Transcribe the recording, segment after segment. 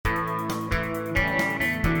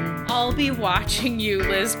I'll be watching you,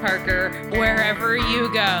 Liz Parker, wherever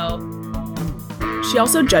you go. She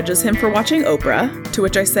also judges him for watching Oprah, to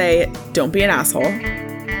which I say, don't be an asshole.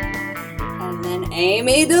 And then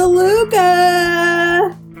Amy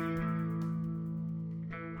DeLuca.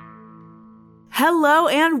 Hello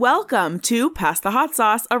and welcome to Pass the Hot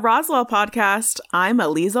Sauce, a Roswell podcast. I'm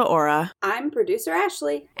Aliza Ora. I'm producer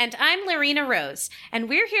Ashley. And I'm Lorena Rose, and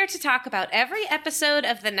we're here to talk about every episode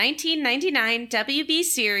of the 1999 WB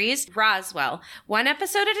series Roswell, one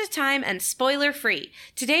episode at a time and spoiler-free.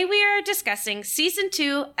 Today we are discussing Season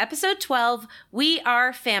 2, Episode 12, We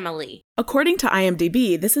Are Family. According to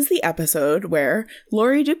IMDb, this is the episode where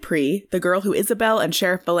Laurie Dupree, the girl who Isabel and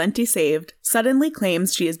Sheriff Valenti saved, suddenly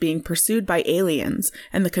claims she is being pursued by aliens,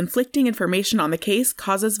 and the conflicting information on the case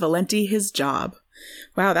causes Valenti his job.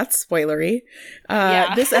 Wow, that's spoilery.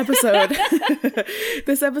 Yeah. This episode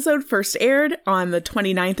first aired on the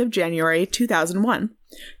 29th of January, 2001.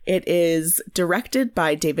 It is directed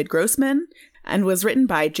by David Grossman and was written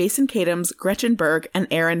by Jason Katims, Gretchen Berg, and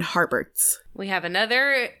Aaron Harberts. We have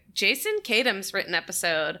another Jason Katims written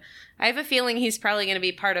episode. I have a feeling he's probably going to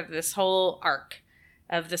be part of this whole arc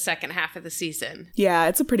of the second half of the season. Yeah,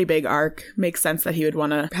 it's a pretty big arc. Makes sense that he would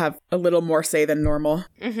want to have a little more say than normal.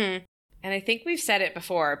 Mm-hmm. And I think we've said it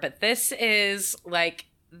before, but this is like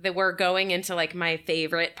we're going into like my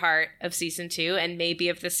favorite part of season 2 and maybe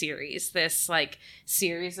of the series. This like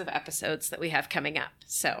series of episodes that we have coming up.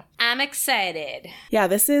 So I'm excited. Yeah,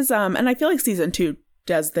 this is, and I feel like season 2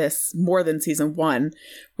 does this more than season 1,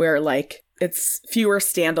 where like it's fewer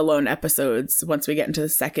standalone episodes. Once we get into the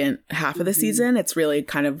second half of the season, it's really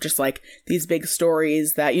kind of just like these big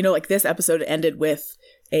stories that, you know, like this episode ended with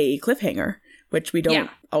a cliffhanger, which we don't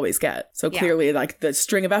always get. So clearly like the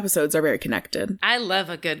string of episodes are very connected. I love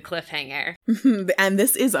a good cliffhanger. And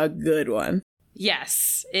this is a good one.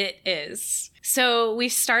 Yes, it is. So we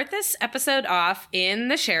start this episode off in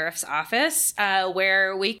the sheriff's office,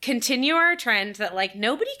 where we continue our trend that like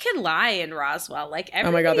nobody can lie in Roswell. Like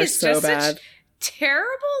everybody is so just bad. such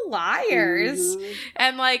terrible liars.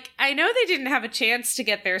 And like I know they didn't have a chance to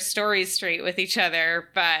get their stories straight with each other,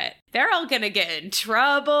 but they're all gonna get in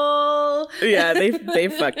trouble. Yeah, they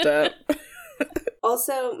fucked up.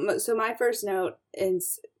 Also, so my first note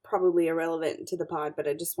is probably irrelevant to the pod, but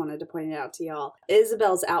I just wanted to point it out to y'all.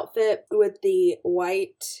 Isabel's outfit with the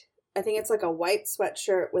white, I think it's like a white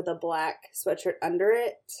sweatshirt with a black sweatshirt under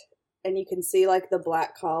it, and you can see like the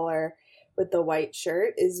black collar with the white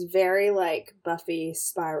shirt is very like Buffy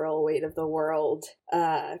Spiral Weight of the World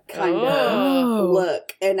kind of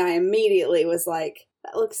look. And I immediately was like,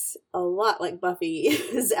 that looks a lot like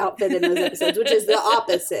Buffy's outfit in those episodes, which is the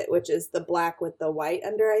opposite, which is the black with the white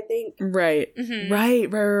under, I think. Right. Mm-hmm.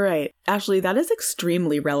 Right. Ashley, that is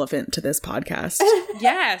extremely relevant to this podcast.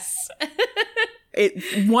 Yes.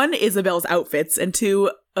 One, Isabel's outfits, and two,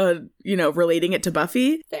 relating it to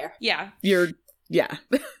Buffy. Fair. Yeah.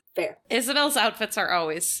 Fair. Isabel's outfits are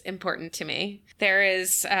always important to me. There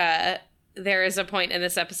is a point in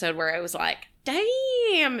this episode where I was like,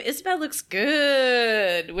 damn, Isabel looks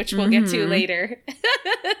good, which we'll get to later.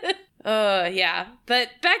 Oh, yeah. But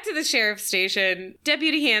back to the sheriff's station.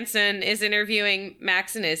 Deputy Hanson is interviewing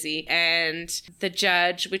Max and Izzy, and the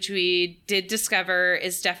judge, which we did discover,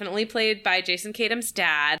 is definitely played by Jason Katims'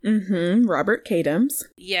 dad. Mm-hmm. Robert Katims.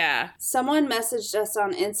 Yeah. Someone messaged us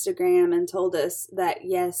on Instagram and told us that,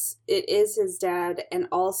 yes, it is his dad, and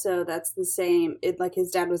also that's the same, like his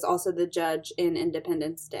dad was also the judge in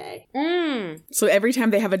Independence Day. So every time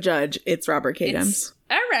they have a judge, it's Robert Katims.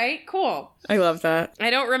 All right, cool. I love that. I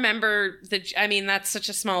don't remember that's such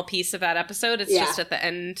a small piece of that episode. It's just at the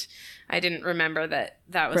end. I didn't remember that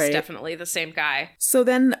was definitely the same guy. So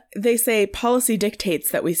then they say policy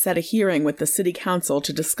dictates that we set a hearing with the city council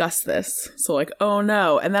to discuss this. So like, oh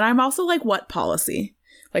no. And then I'm also like, what policy?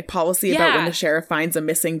 Like policy about when the sheriff finds a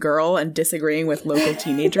missing girl and disagreeing with local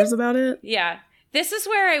teenagers about it? Yeah. This is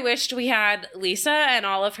where I wished we had Lisa and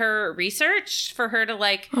all of her research for her to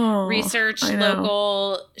research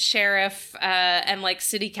local sheriff and like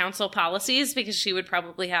city council policies, because she would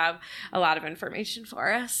probably have a lot of information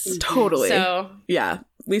for us. Totally. So yeah,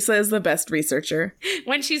 Lisa is the best researcher.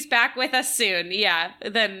 When she's back with us soon,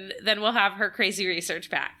 then we'll have her crazy research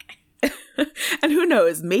back. And who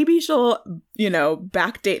knows, maybe she'll,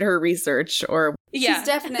 backdate her research or... She's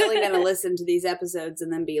definitely going to listen to these episodes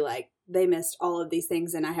and then be like, they missed all of these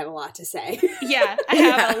things and I have a lot to say. Yeah, I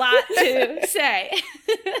have a lot to say.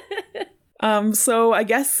 So I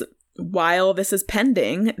guess while this is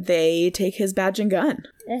pending, they take his badge and gun,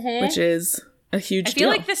 which is a huge deal.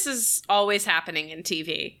 I feel like this is always happening in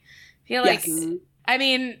TV. I feel like I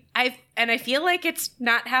mean, I feel like it's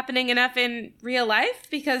not happening enough in real life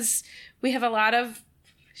because we have a lot of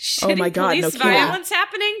shitty police violence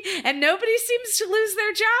happening and nobody seems to lose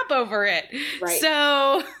their job over it. Right.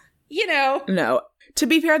 So, you know. No. To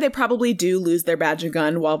be fair, they probably do lose their badge and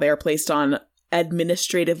gun while they're placed on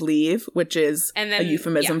administrative leave, which is a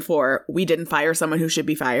euphemism for we didn't fire someone who should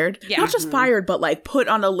be fired. Yeah. Not just fired, but like put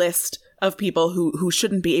on a list of people who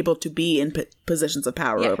shouldn't be able to be in positions of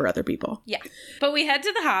power over other people. Yeah. But we head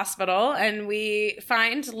to the hospital and we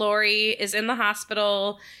find Lori is in the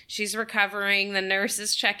hospital. She's recovering. The nurse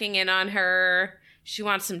is checking in on her. She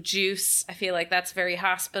wants some juice. I feel like that's very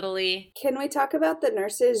hospital-y. Can we talk about the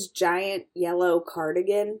nurse's giant yellow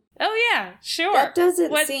cardigan? Oh, yeah, sure. That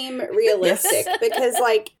doesn't seem realistic because,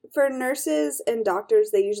 like, for nurses and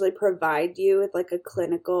doctors, they usually provide you with, like, a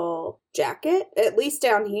clinical jacket. At least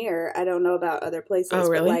down here. I don't know about other places. Oh,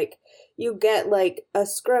 really? But, like, you get, like, a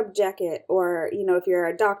scrub jacket or, you know, if you're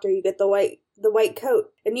a doctor, you get the white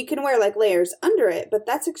coat. And you can wear, like, layers under it, but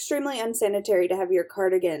that's extremely unsanitary to have your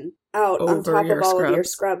cardigan out on top of all of your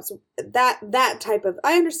scrubs. That type of...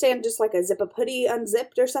 I understand just, like, a zip-up hoodie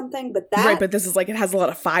unzipped or something, but that... Right, but this is, like, it has a lot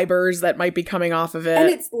of fibers that might be coming off of it. And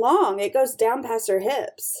it's long. It goes down past her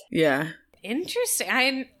hips. Yeah.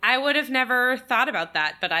 Interesting. I would have never thought about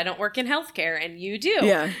that, but I don't work in healthcare, and you do.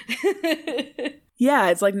 Yeah. Yeah,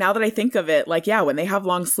 it's like, now that I think of it, like, yeah, when they have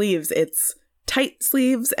long sleeves, it's tight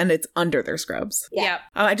sleeves and it's under their scrubs. Yeah.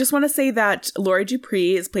 I just want to say that Laurie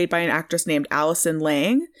Dupree is played by an actress named Allison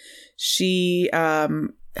Lang. She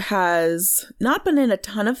has not been in a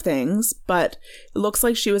ton of things, but it looks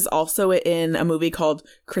like she was also in a movie called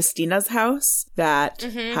Christina's House that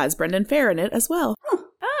has Brendan Farr in it as well.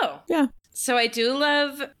 Oh. Yeah. So I do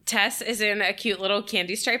love Tess is in a cute little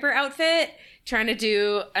Candy Striper outfit trying to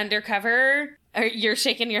do undercover. You're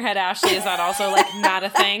shaking your head, Ashley. Is that also, like, not a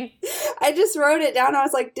thing? I just wrote it down. I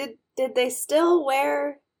was like, did they still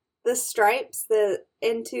wear the stripes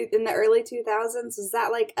in the early 2000s? Was that,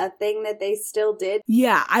 like, a thing that they still did?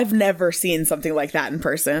 Yeah, I've never seen something like that in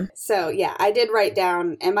person. So, yeah, I did write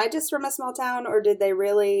down, am I just from a small town, or did they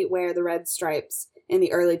really wear the red stripes in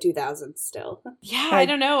the early 2000s still? Yeah, I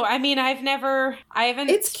don't know. I mean, I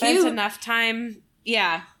haven't spent enough time...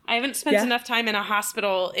 Yeah, I haven't spent enough time in a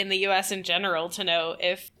hospital in the U.S. in general to know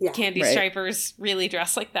if Candy Stripers really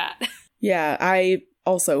dress like that. Yeah, I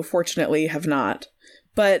also, fortunately, have not.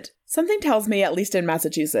 But something tells me, at least in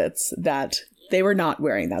Massachusetts, that they were not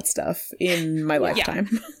wearing that stuff in my lifetime.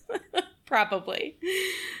 Probably.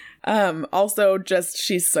 Also, just,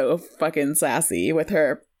 she's so fucking sassy with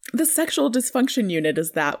her... The sexual dysfunction unit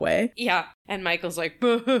is that way. Yeah. And Michael's like,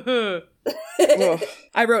 I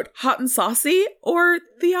wrote hot and saucy or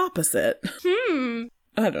the opposite.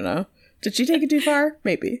 I don't know. Did she take it too far?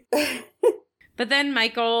 Maybe. But then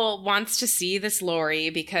Michael wants to see this Lori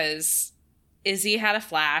because Izzy had a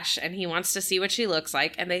flash and he wants to see what she looks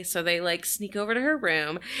like. And they like sneak over to her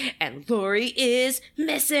room and Lori is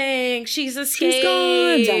missing. She's escaped. She's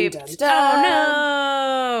gone. Dun, dun, dun. Oh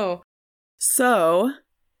no. So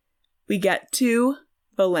we get to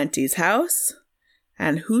Valenti's house.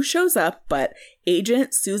 And who shows up but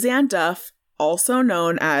Agent Suzanne Duff, also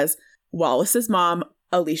known as Wallace's mom,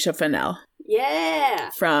 Alicia Fennell. Yeah.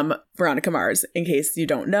 From Veronica Mars, in case you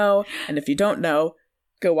don't know. And if you don't know,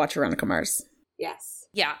 go watch Veronica Mars. Yes.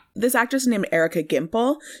 Yeah. This actress named Erica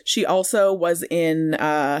Gimple. She also was in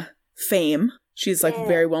Fame. She's like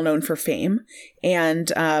very well known for Fame.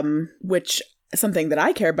 And which... something that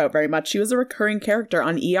I care about very much. She was a recurring character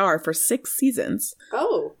on ER for 6 seasons.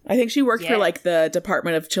 Oh. I think she worked for like the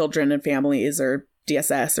Department of Children and Families or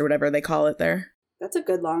DSS or whatever they call it there. That's a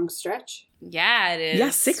good long stretch. Yeah, it is.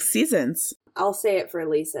 Yeah, 6 seasons. I'll say it for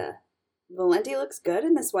Lisa. Valenti looks good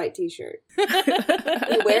in this white t-shirt.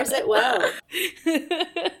 He wears it well.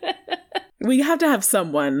 We have to have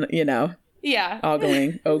someone, you know. Yeah.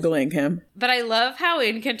 Ogling him. But I love how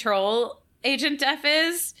in control Agent Duff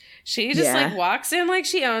is. She just like walks in like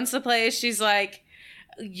she owns the place. She's like,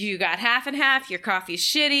 you got half and half. Your coffee's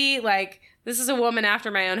shitty. Like, this is a woman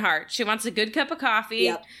after my own heart. She wants a good cup of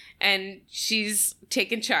coffee and she's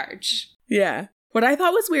taking charge. Yeah. What I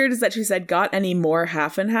thought was weird is that she said, got any more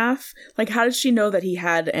half and half? Like, how did she know that he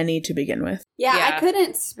had any to begin with? Yeah. I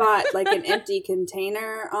couldn't spot like an empty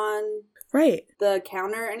container on the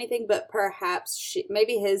counter or anything, but perhaps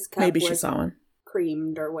maybe his cup she saw one.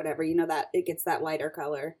 Creamed or whatever, you know, that it gets that lighter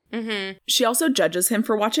color. Mm-hmm. She also judges him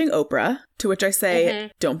for watching Oprah, to which I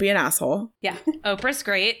say, don't be an asshole. Yeah, Oprah's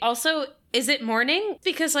great. Also, is it morning?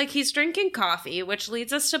 Because, like, he's drinking coffee, which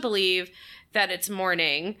leads us to believe that it's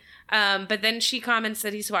morning. But then she comments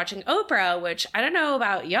that he's watching Oprah, which I don't know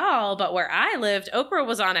about y'all, but where I lived, Oprah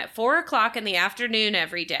was on at 4 o'clock in the afternoon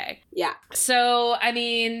every day. Yeah. So, I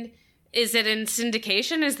mean, is it in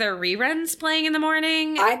syndication? Is there reruns playing in the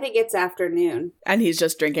morning? I think it's afternoon. And he's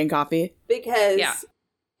just drinking coffee. Because Yeah.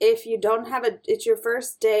 if you don't have it's your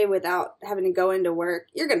first day without having to go into work,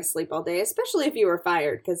 you're going to sleep all day, especially if you were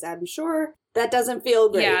fired, because I'm sure that doesn't feel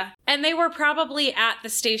great. Yeah. And they were probably at the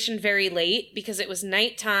station very late because it was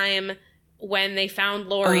nighttime when they found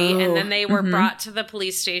Lori, and then they were brought to the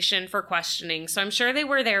police station for questioning. So I'm sure they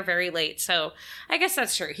were there very late. So I guess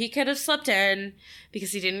that's true. He could have slept in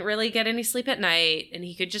because he didn't really get any sleep at night, and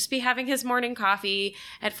he could just be having his morning coffee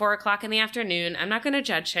at 4 o'clock in the afternoon. I'm not going to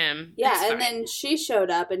judge him. Yeah, It's and fine. then she showed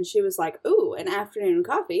up and she was like, ooh, an afternoon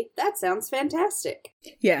coffee. That sounds fantastic.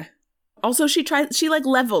 Yeah. Also, she like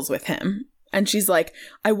levels with him. And she's like,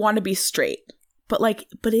 I want to be straight. But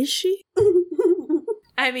is she?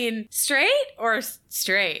 I mean, straight or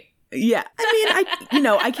straight? Yeah. I mean,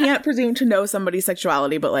 I can't presume to know somebody's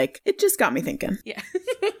sexuality, but like, it just got me thinking. Yeah.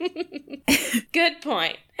 Good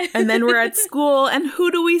point. And then we're at school, and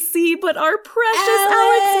who do we see but our precious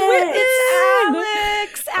Alex Whitman?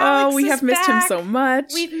 Alex! Oh, we is have missed him back. so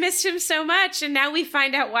much. We've missed him so much, and now we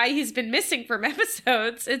find out why he's been missing from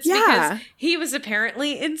episodes. It's Yeah. because he was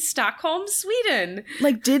apparently in Stockholm, Sweden.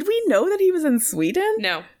 Like, did we know that he was in Sweden?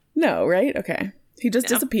 No. No, right? Okay. He just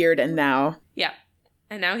No. disappeared, and now Yeah.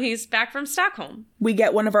 And now he's back from Stockholm. we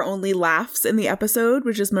get one of our only laughs in the episode,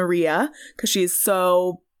 which is Maria, because she's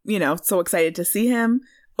so, so excited to see him,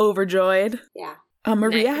 overjoyed. Yeah.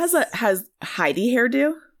 Maria Nice. has Heidi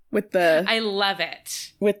hairdo with the I love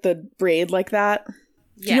it. braid like that.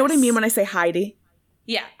 Do you know what I Yes. mean when I say Heidi?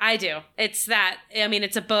 Yeah, I do. It's that. I mean,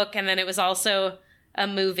 it's a book, and then it was also a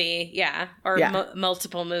movie. Yeah. Or Yeah.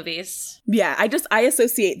 multiple movies. Yeah, I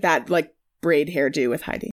associate that like braid hairdo with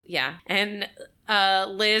Heidi. Yeah. And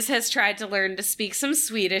Liz has tried to learn to speak some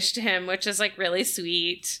Swedish to him, which is like really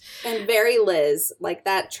sweet. And very Liz. Like,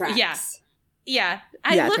 that tracks. Yeah. Yeah.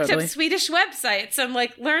 I Yeah, looked totally. up Swedish websites and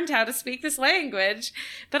like learned how to speak this language.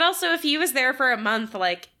 But also, if he was there for a month,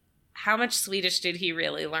 like, how much Swedish did he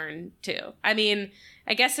really learn too? I mean,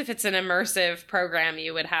 I guess if it's an immersive program,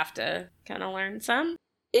 you would have to kind of learn some.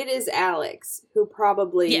 It is Alex who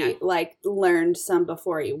probably, Yeah. learned some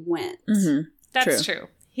before he went. Mm-hmm. That's true.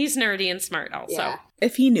 He's nerdy and smart also. Yeah.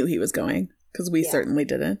 If he knew he was going, because we Yeah. certainly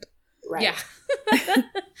didn't. Right. Yeah.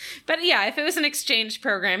 But yeah, if it was an exchange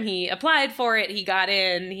program, he applied for it, he got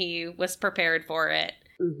in, he was prepared for it.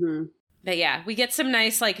 Mm-hmm. But yeah, we get some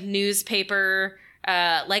nice like newspaper,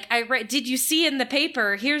 did you see in the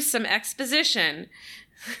paper, here's some exposition.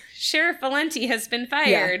 Sheriff Valenti has been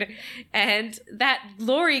fired, and that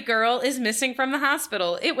Lori girl is missing from the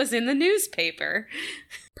hospital. It was in the newspaper.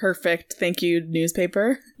 Perfect. Thank you,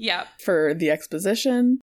 newspaper, Yep. for the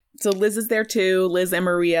exposition. So Liz is there too. Liz and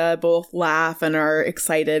Maria both laugh and are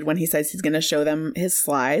excited when he says he's going to show them his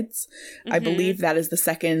slides. I Mhm. believe that is the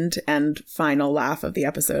second and final laugh of the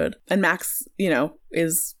episode. And Max,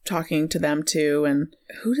 is talking to them too. And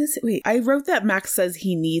who does it? Wait, I wrote that Max says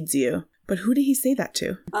he needs you. But who did he say that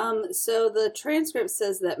to? So the transcript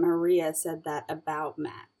says that Maria said that about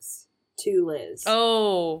Max to Liz.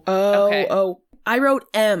 Oh. Oh, Okay. I wrote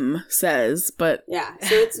M says, but Yeah,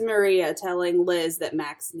 so it's Maria telling Liz that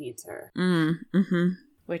Max needs her.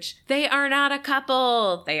 Which, they are not a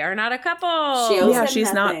couple. They are not a couple. She owes Yeah, him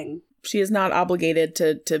she's not- nothing. she is not obligated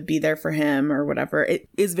to be there for him or whatever. It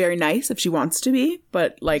is very nice if she wants to be,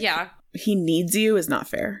 but like, Yeah. he needs you is not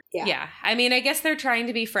fair. Yeah. I mean, I guess they're trying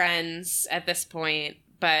to be friends at this point,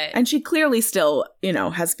 but And she clearly still,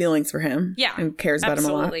 has feelings for him. Yeah, And cares about him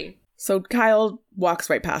a lot. absolutely. So Kyle walks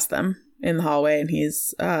right past them in the hallway and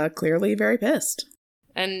he's clearly very pissed.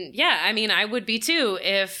 And yeah, I mean, I would be too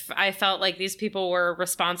if I felt like these people were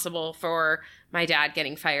responsible for my dad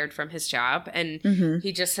getting fired from his job. And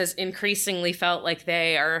he just has increasingly felt like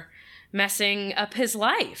they are messing up his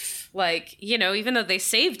life. Like, even though they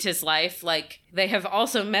saved his life, like, they have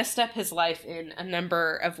also messed up his life in a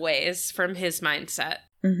number of ways from his mindset.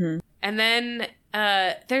 And then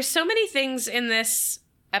there's so many things in this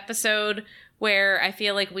episode where I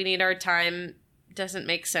feel like We Need Our Time doesn't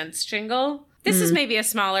make sense jingle. This is maybe a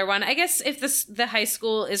smaller one. I guess if the high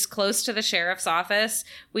school is close to the sheriff's office,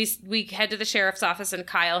 we head to the sheriff's office and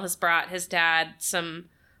Kyle has brought his dad some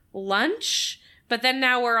lunch. But then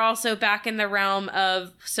now we're also back in the realm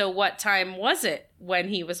of, so what time was it when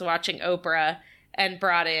he was watching Oprah? and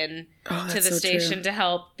brought in to the station to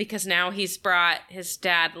help because now he's brought his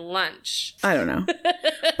dad lunch. I don't know.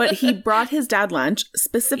 But he brought his dad lunch,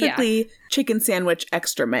 specifically chicken sandwich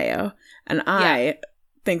extra mayo. And I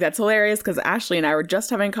think that's hilarious because Ashley and I were just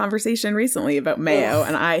having a conversation recently about mayo,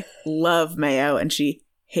 and I love mayo, and she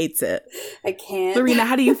hates it. I can't. Lorena,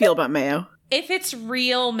 how do you feel about mayo? If it's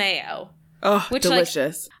real mayo. Oh,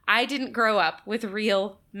 delicious. I didn't grow up with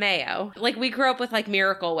real mayo. Like, we grew up with, like,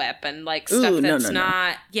 Miracle Whip and, like, stuff that's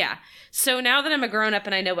not... Yeah. So now that I'm a grown-up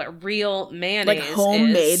and I know what real mayonnaise like,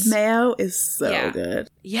 homemade mayo is so good.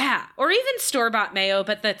 Yeah. Or even store-bought mayo,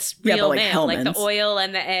 but that's real but mayo. Hellmann's. Like the oil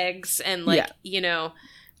and the eggs and, like, you know...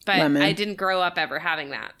 But lemon. I didn't grow up ever having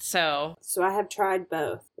that, so... So I have tried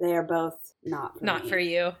both. They are both not for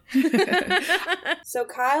me. You. So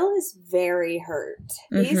Kyle is very hurt.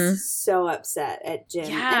 He's so upset at Jim.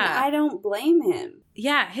 Yeah. And I don't blame him.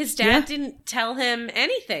 Yeah, his dad didn't tell him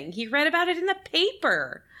anything. He read about it in the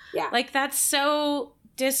paper. Yeah. Like, that's so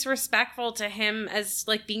disrespectful to him as,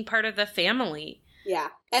 like, being part of the family. Yeah.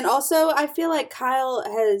 And also, I feel like Kyle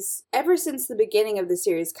has, ever since the beginning of the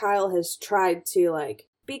series, Kyle has tried to, like,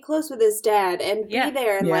 be close with his dad and be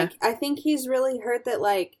there. And, like, I think he's really hurt that,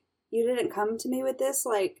 like, you didn't come to me with this.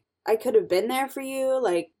 Like, I could have been there for you.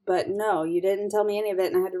 Like, but no, you didn't tell me any of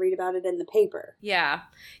it. And I had to read about it in the paper. Yeah.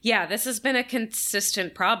 Yeah, this has been a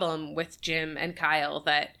consistent problem with Jim and Kyle,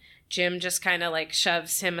 that Jim just kind of, like,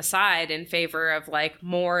 shoves him aside in favor of, like,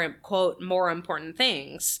 more, quote, more important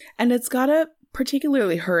things. And it's gotta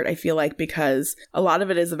particularly hurt, I feel like, because a lot of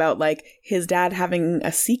it is about, like, his dad having a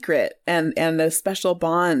secret and a special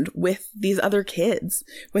bond with these other kids,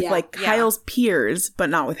 with like Kyle's peers, but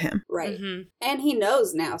not with him. Right. And he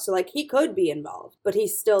knows now, so, like, he could be involved, but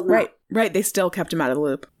he's still not. Right. They still kept him out of the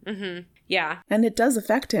loop. Yeah. And it does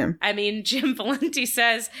affect him. I mean, Jim Valenti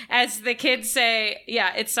says, as the kids say,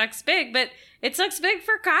 yeah, it sucks big, but it sucks big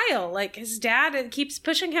for Kyle. Like, his dad keeps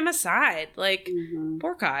pushing him aside. Like,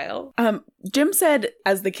 poor Kyle. Jim said,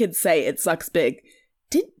 as the kids say, it sucks big.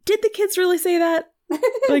 Did the kids really say that?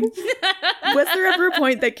 Like, was there ever a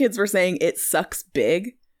point that kids were saying it sucks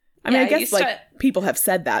big? I mean, I guess, like, people have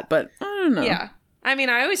said that, but I don't know. Yeah. I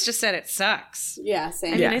mean, I always just said it sucks. Yeah,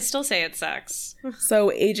 same. I mean, I still say it sucks.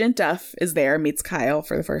 So Agent Duff is there, meets Kyle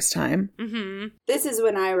for the first time. This is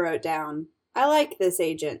when I wrote down, I like this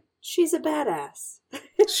agent. She's a badass.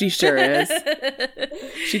 She sure is.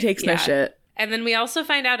 She takes no shit. And then we also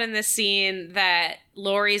find out in this scene that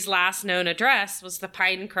Lori's last known address was the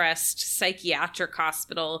Pinecrest Psychiatric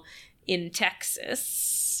Hospital in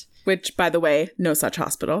Texas. Which, by the way, no such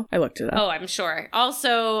hospital. I looked it up. Oh, I'm sure.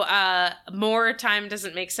 Also, more time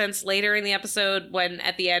doesn't make sense later in the episode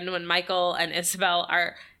at the end when Michael and Isabel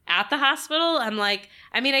are at the hospital. I'm like,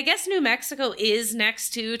 I mean, I guess New Mexico is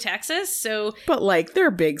next to Texas, so... But, like,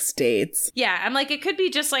 they're big states. Yeah, I'm like, it could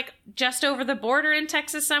be just over the border in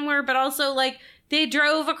Texas somewhere, but also, like, they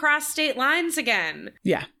drove across state lines again.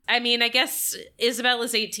 Yeah. I mean, I guess Isabel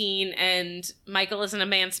is 18 and Michael is an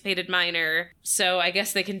emancipated minor, so I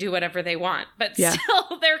guess they can do whatever they want. But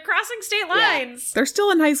still, they're crossing state lines. Yeah. They're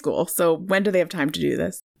still in high school, so when do they have time to do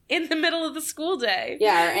this? In the middle of the school day.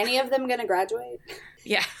 Yeah, are any of them going to graduate?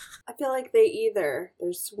 Yeah. I feel like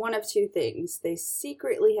there's one of two things. They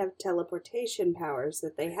secretly have teleportation powers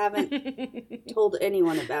that they haven't told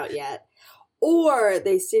anyone about yet. Or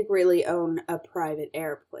they secretly own a private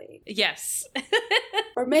airplane. Yes.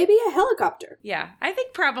 Or maybe a helicopter. Yeah, I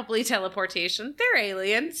think probably teleportation. They're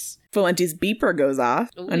aliens. Valenti's beeper goes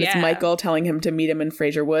off, and it's Michael telling him to meet him in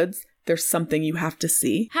Fraser Woods. There's something you have to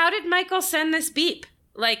see. How did Michael send this beep?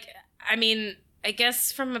 Like, I mean, I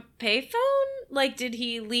guess from a payphone? Like, did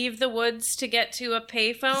he leave the woods to get to a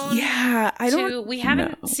payphone? Yeah, I don't We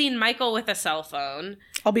haven't seen Michael with a cell phone.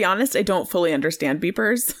 I'll be honest, I don't fully understand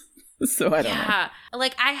beepers. So I don't know. Yeah.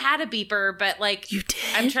 Like, I had a beeper, but, like... You did?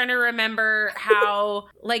 I'm trying to remember how,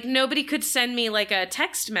 like, nobody could send me, like, a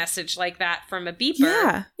text message like that from a beeper.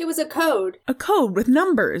 Yeah. It was a code. A code with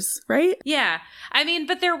numbers, right? Yeah. I mean,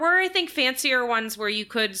 but there were, I think, fancier ones where you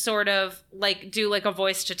could sort of, like, do, like, a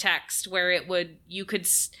voice to text where you could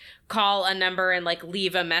call a number and, like,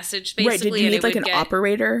 leave a message, basically. Right, did you need, like, an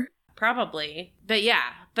operator? Probably. But yeah.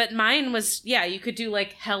 But mine was, you could do,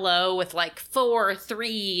 like, hello with, like,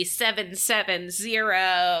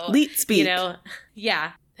 43770. Leet speak. You know?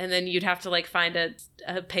 Yeah. And then you'd have to, like, find a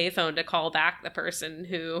payphone to call back the person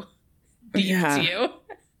who beeped you.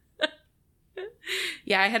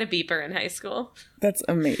 Yeah, I had a beeper in high school. That's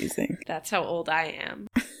amazing. That's how old I am.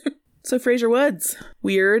 So Fraser Woods,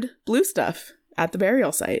 weird blue stuff at the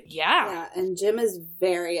burial site. Yeah. Yeah, and Jim is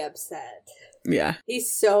very upset. Yeah.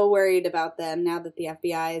 He's so worried about them now that the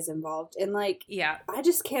FBI is involved. And, like, Yeah. I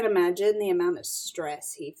just can't imagine the amount of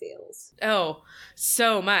stress he feels. Oh,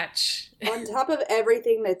 so much. On top of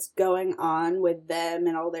everything that's going on with them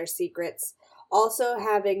and all their secrets, also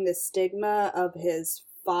having the stigma of his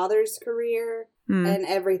father's career and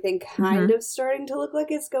everything kind of starting to look like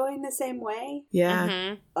it's going the same way. Yeah.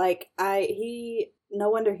 Mhm. Like, no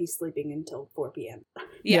wonder he's sleeping until 4 p.m.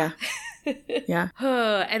 Yeah. Yeah.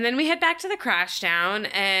 And then we head back to the crash down,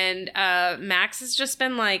 and Max has just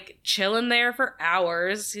been like chilling there for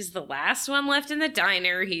hours. He's the last one left in the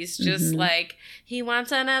diner. He's just like, he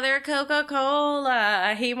wants another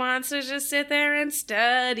Coca-Cola. He wants to just sit there and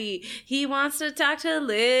study. He wants to talk to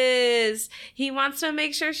Liz. He wants to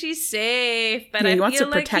make sure she's safe. But he I wants feel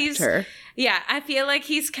to like protect her. Yeah, I feel like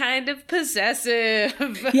he's kind of possessive.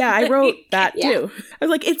 Yeah, I wrote that Yeah. too. I was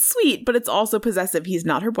like, it's sweet, but it's also possessive. He's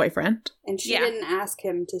not her boyfriend. And she Yeah. didn't ask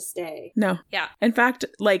him to stay. No. Yeah. In fact,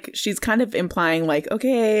 like, she's kind of implying, like,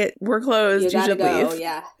 okay, we're closed. You gotta should go, leave.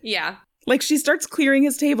 yeah. Yeah. Like, she starts clearing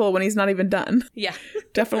his table when he's not even done. Yeah.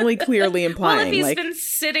 Definitely clearly implying, Well, if he's like, been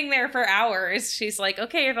sitting there for hours, she's like,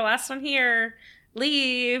 okay, you're the last one here.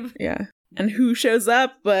 Leave. yeah. And who shows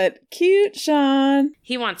up but cute Sean?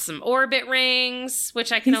 He wants some orbit rings, which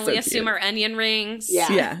I can He's only so assume cute. are onion rings. Yeah.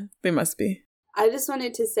 Yeah, they must be. I just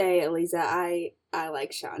wanted to say, Eliza, I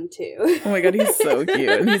like Sean too. Oh my god, he's so cute.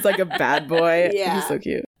 And he's like a bad boy. Yeah. He's so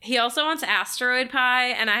cute. He also wants asteroid pie,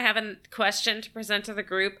 and I have a question to present to the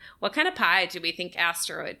group. What kind of pie do we think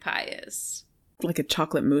asteroid pie is? Like a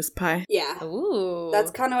chocolate mousse pie. Yeah. Ooh. That's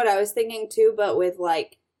kind of what I was thinking too, but with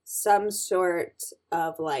like some sort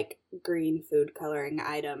of like green food coloring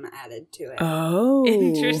item added to it. Oh.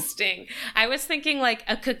 Interesting. I was thinking like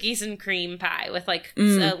a cookies and cream pie with like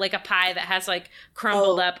like a pie that has like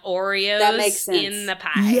crumbled up Oreos that makes sense. in the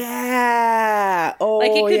pie. Yeah. Oh,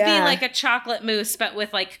 Like it could yeah. be like a chocolate mousse, but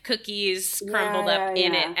with like cookies crumbled up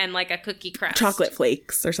in yeah. it and like a cookie crust. chocolate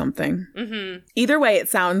flakes or something. Mm-hmm. Either way, it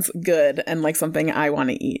sounds good and like something I want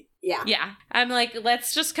to eat. Yeah. Yeah. I'm like,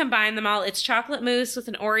 let's just combine them all. It's chocolate mousse with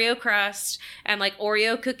an Oreo crust and like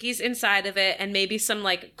Oreo cookies inside of it and maybe some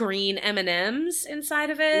like green M&Ms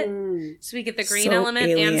inside of it. So we get the green So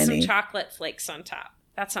element and some alien-y. chocolate flakes on top.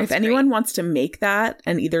 That sounds If anyone great. wants to make that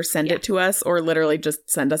and either send Yeah. it to us or literally just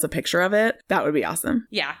send us a picture of it, that would be awesome.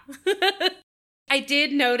 Yeah. I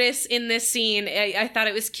did notice in this scene, I thought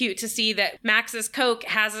it was cute to see that Max's Coke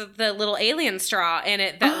has the little alien straw in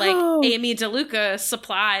it that Oh. like Amy DeLuca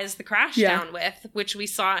supplies the crash Yeah. down with, which we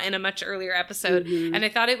saw in a much earlier episode. And I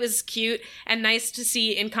thought it was cute and nice to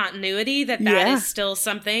see in continuity that Yeah. is still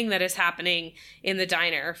something that is happening in the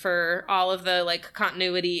diner for all of the like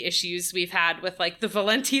continuity issues we've had with like the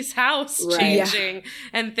Valenti's house Right. changing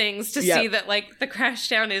and things to Yep. see that like the crash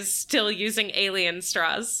down is still using alien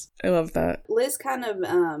straws. I love that. Liz kind of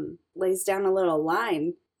lays down a little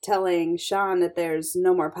line telling Sean that there's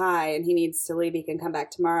no more pie and he needs to leave, he can come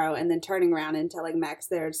back tomorrow, and then turning around and telling Max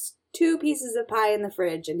there's 2 pieces of pie in the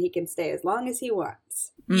fridge and he can stay as long as he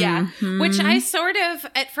wants. Yeah, Mhm. which I sort of,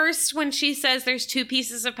 at first, when she says there's 2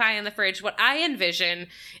 pieces of pie in the fridge, what I envision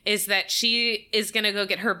is that she is going to go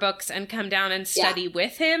get her books and come down and study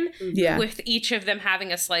with him, Yeah. with each of them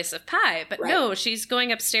having a slice of pie. But Right. no, she's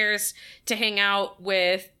going upstairs to hang out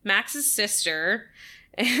with Max's sister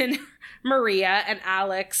and Maria and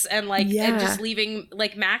Alex and like, and Yeah. just leaving,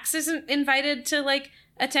 like, Max isn't invited to like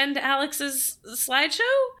attend Alex's slideshow?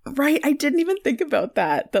 Right. I didn't even think about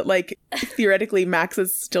that. That like theoretically Max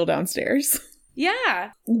is still downstairs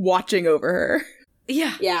Yeah. watching over her.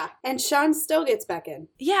 Yeah. Yeah. And Sean still gets back in.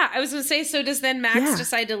 Yeah, I was going to say, so does then Max Yeah.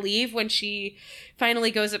 decide to leave when she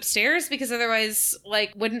finally goes upstairs? Because otherwise,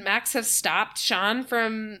 like, wouldn't Max have stopped Sean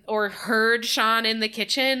from, or heard Sean in the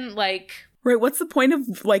kitchen? Like, Right. What's the point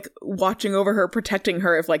of like watching over her, protecting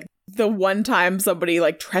her if like the one time somebody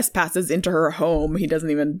like trespasses into her home, he doesn't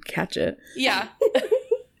even catch it? yeah.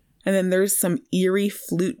 And then there's some eerie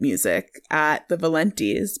flute music at the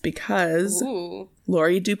Valenti's because Ooh.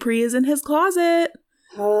 Lori Dupree is in his closet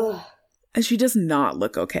The and she does not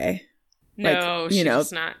look okay. No, Like, you she's know-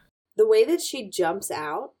 just not. way that she jumps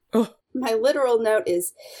out, Oh, my literal note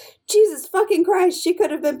is, Jesus fucking Christ, she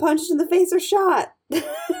could have been punched in the face or shot.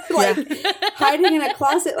 Like, hiding in a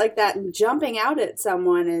closet like that and jumping out at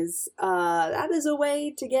someone is, that is a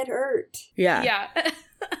way to get hurt. yeah. Yeah.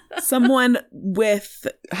 Someone with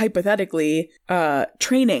hypothetically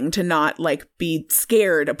training to not like be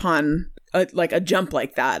scared upon a jump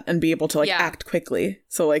like that and be able to like Yeah. act quickly.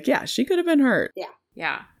 So like, yeah, she could have been hurt.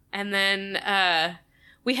 Yeah. And then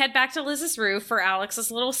we head back to Liz's roof for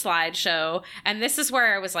Alex's little slideshow. And this is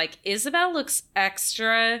where I was like, Isabel looks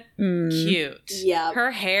extra cute. Yeah.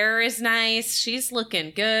 Her hair is nice. She's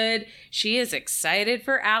looking good. She is excited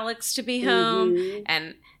for Alex to be home. Mhm.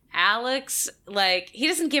 And Alex, like, he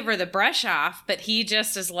doesn't give her the brush off, but he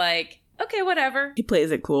just is like, okay, whatever. He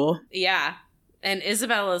plays it cool. Yeah. And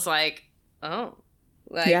Isabella's like, oh,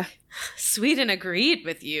 like, Yeah. sweet and agreed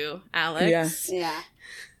with you, Alex. Yeah.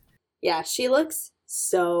 Yeah, she looks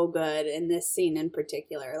so good in this scene in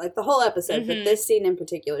particular. Like the whole episode, but this scene in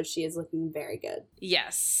particular, she is looking very good.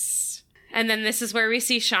 Yes. And then this is where we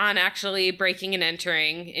see Sean actually breaking and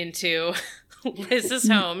entering into Liz's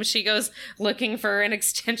home. She goes looking for an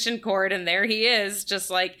extension cord, and there he is, just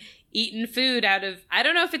like eating food out of, I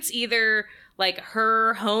don't know if it's either like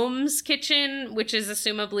her home's kitchen, which is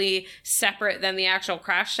assumably separate than the actual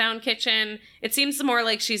Crashdown kitchen. It seems more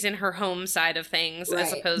like she's in her home side of things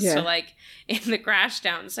as Right. opposed Yeah. to like in the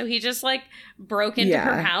Crashdown. So he just like broke into Yeah.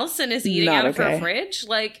 her house and is eating Not out of her okay. fridge.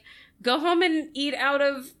 Like, go home and eat out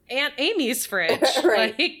of Aunt Amy's fridge.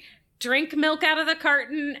 Right. Like, drink milk out of the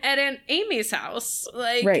carton at Aunt Amy's house.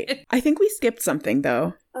 Like, Right. I think we skipped something,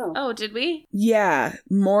 though. Oh. Oh, did we? Yeah.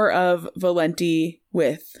 More of Valenti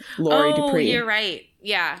with Lori Dupree. You're right.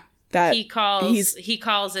 Yeah. That He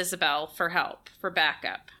calls Isabel for help, for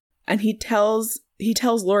backup. And he tells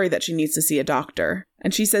Lori that she needs to see a doctor.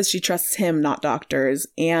 And she says she trusts him, not doctors,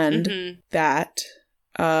 and Mhm. that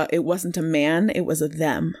it wasn't a man, it was a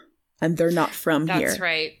them. And they're not from here. That's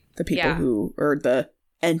right. The people Yeah. who, or the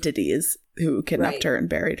entities who kidnapped Right. her and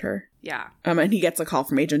buried her. Yeah. And he gets a call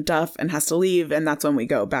from Agent Duff and has to leave, and that's when we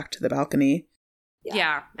go back to the balcony. Yeah.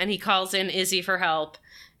 Yeah. And he calls in Izzy for help.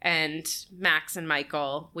 And Max and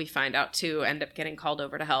Michael, we find out too, end up getting called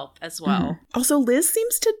over to help as well. Mhm. Also, Liz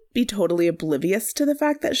seems to be totally oblivious to the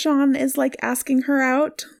fact that Sean is, like, asking her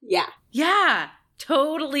out. Yeah. Yeah.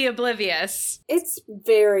 Totally oblivious. It's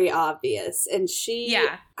very obvious. And she,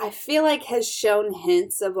 Yeah. I feel like, has shown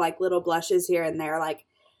hints of like little blushes here and there. Like,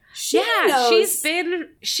 she knows.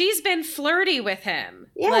 she's been flirty with him.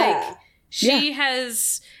 Yeah. Like, she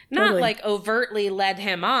has not Totally. like overtly led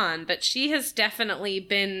him on, but she has definitely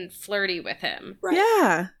been flirty with him. Right.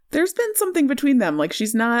 Yeah. There's been something between them. Like,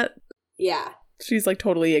 she's Yeah. like,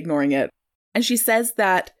 totally ignoring it. And she says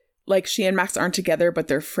that, like, she and Max aren't together, but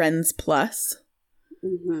they're friends plus.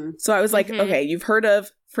 Mm-hmm. So I was like, Mhm. okay, you've heard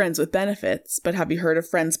of friends with benefits, but have you heard of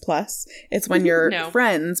friends plus? It's when you're No.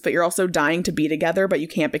 friends, but you're also dying to be together, but you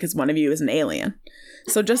can't because one of you is an alien.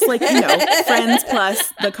 So just like, friends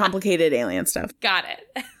plus the complicated alien stuff. Got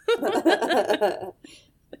it.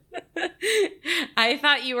 I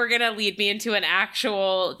thought you were going to lead me into an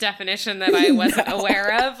actual definition that I wasn't No.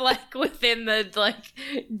 aware of, like within the like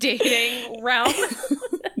dating realm.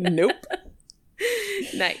 Nope.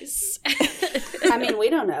 Nice. I mean, we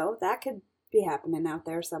don't know. That could be happening out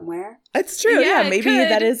there somewhere. It's true. Yeah, Yeah, it maybe could.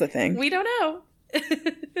 that is a thing. We don't know.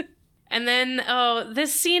 And then,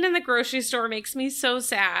 this scene in the grocery store makes me so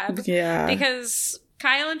sad. Yeah. Because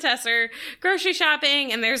Kyle and Tess are grocery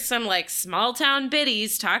shopping, and there's some, like, small-town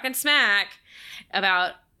biddies talking smack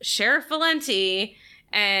about Sheriff Valenti,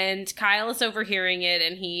 and Kyle is overhearing it,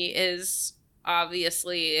 and he is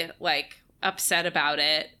obviously, like, upset about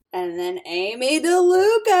it. And then Amy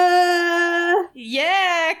DeLuca.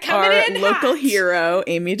 Yeah, coming Our in local hot. hero,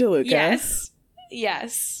 Amy DeLuca. Yes.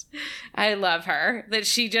 Yes. I love her. That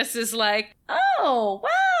she just is like, oh,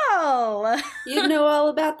 wow. You'd know all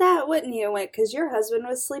about that, wouldn't you? Because your husband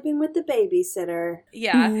was sleeping with the babysitter.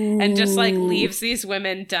 Yeah. And just like Ooh. leaves these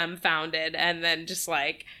women dumbfounded and then just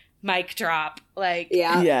like mic drop. Like,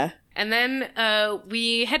 Yeah. Yeah. And then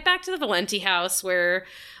we head back to the Valenti house where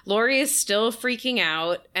Lori is still freaking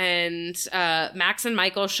out, and Max and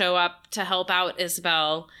Michael show up to help out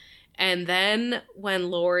Isabel. And then when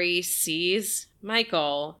Lori sees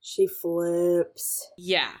Michael, She flips.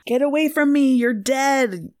 yeah. Get away from me. You're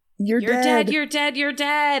dead. You're dead. You're dead. You're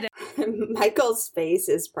dead. Michael's face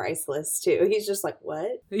is priceless, too. He's just like,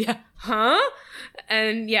 what? Yeah. Huh?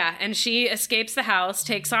 And yeah, and she escapes the house,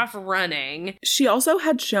 takes off running. She also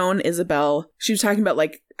had shown Isabel, she was talking about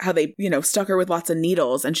like how they, stuck her with lots of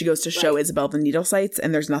needles, and she goes to show Right. Isabel the needle sites,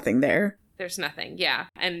 and there's nothing there. There's nothing. Yeah.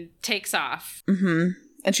 And takes off. Mm-hmm.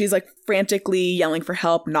 And she's like frantically yelling for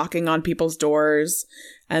help, knocking on people's doors,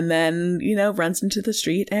 and then, runs into the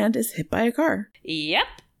street and is hit by a car. Yep.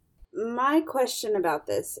 My question about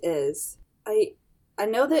this is, I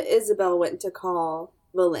know that Isabel went to call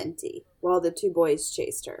Valenti while the two boys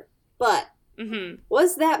chased her, but Mm-hmm.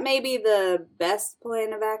 was that maybe the best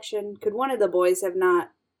plan of action? Could one of the boys have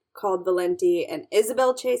not called Valenti and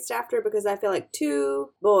Isabel chased after? Because I feel like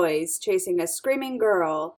two boys chasing a screaming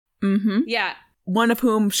girl. Mm-hmm. Yeah. one of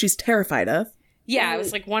whom she's terrified of. Yeah, it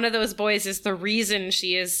was like one of those boys is the reason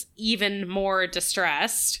she is even more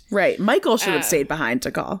distressed. Right. Michael should have stayed behind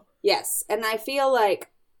to call. Yes. And I feel like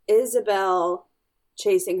Isabel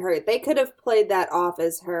chasing her, they could have played that off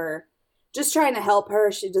as her just trying to help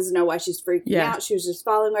her. She doesn't know why she's freaking out. She was just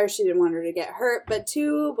following her. She didn't want her to get hurt. But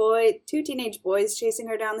two teenage boys chasing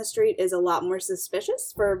her down the street is a lot more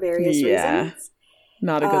suspicious for various reasons.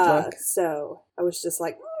 Not a good look. So I was just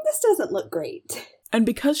like, this doesn't look great. And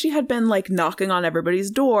because she had been, like, knocking on everybody's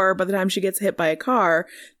door, by the time she gets hit by a car,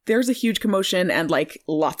 there's a huge commotion and, like,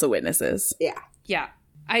 lots of witnesses. Yeah. Yeah.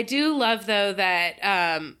 I do love, though,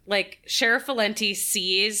 that, like, Sheriff Valenti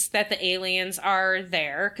sees that the aliens are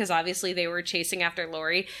there, because obviously they were chasing after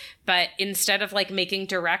Lori, but instead of, like, making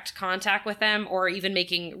direct contact with them or even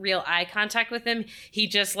making real eye contact with them, he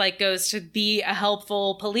just, like, goes to be a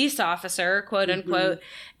helpful police officer, quote unquote,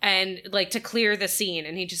 and, like, to clear the scene.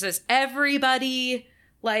 And he just says, everybody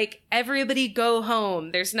go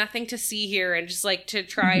home. There's nothing to see here. And just, like, to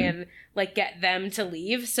try and, like, get them to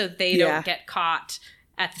leave so they don't get caught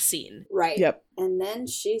at the scene. Right. Yep. And then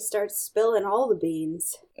she starts spilling all the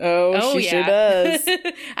beans. Oh, she sure does.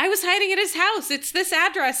 I was hiding at his house. It's this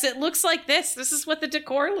address. It looks like this. This is what the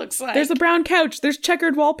decor looks like. There's a brown couch. There's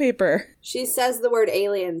checkered wallpaper. She says the word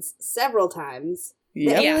aliens several times.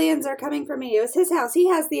 Yep. The aliens are coming for me. It was his house. He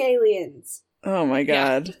has the aliens. Oh my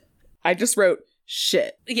God. Yeah. I just wrote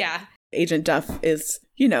shit. Yeah. Agent Duff is,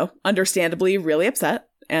 understandably really upset.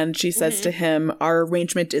 And she says to him, our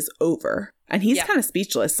arrangement is over. And he's kind of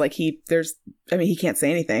speechless. Like he can't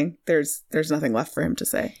say anything. There's nothing left for him to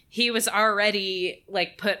say. He was already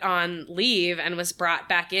like put on leave and was brought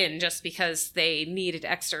back in just because they needed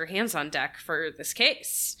extra hands on deck for this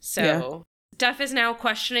case. So Duff is now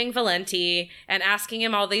questioning Valenti and asking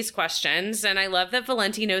him all these questions. And I love that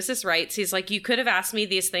Valenti knows his rights. He's like, you could have asked me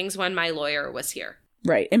these things when my lawyer was here.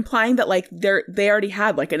 Right. Implying that, like, they already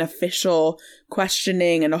had, like, an official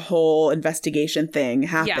questioning and a whole investigation thing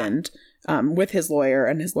happened with his lawyer,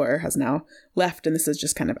 and his lawyer has now left, and this is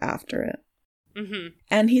just kind of after it. Mm-hmm.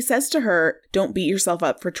 And he says to her, don't beat yourself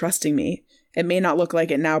up for trusting me. It may not look like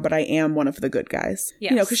it now, but I am one of the good guys.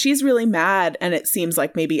 Yes. Because she's really mad, and it seems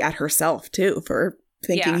like maybe at herself, too, for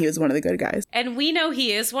thinking he was one of the good guys. And we know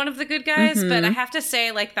he is one of the good guys, but I have to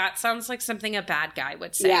say, like, that sounds like something a bad guy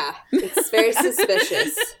would say. Yeah, it's very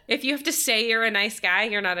suspicious. If you have to say you're a nice guy,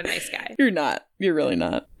 you're not a nice guy. You're not. You're really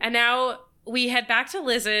not. And now we head back to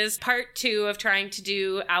Liz's part 2 of trying to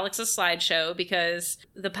do Alex's slideshow because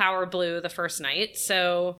the power blew the first night.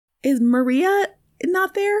 So is Maria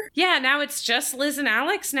not there? Yeah, now it's just Liz and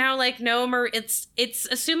Alex. Now, like, no, it's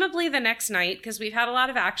assumably the next night because we've had a lot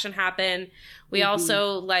of action happen. We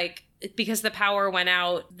also, like, because the power went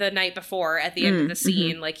out the night before at the end of the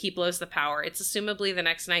scene, like, he blows the power. It's assumably the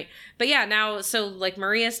next night. But yeah, now, so, like,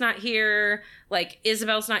 Maria's not here. Like,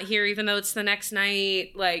 Isabel's not here even though it's the next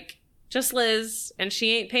night. Like, just Liz, and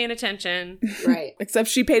she ain't paying attention. Right. Except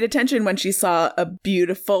she paid attention when she saw a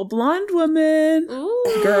beautiful blonde woman.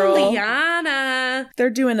 Ooh, girl. Liana. They're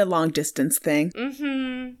doing a long distance thing.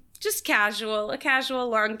 Mm-hmm. Just a casual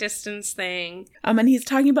long distance thing. And he's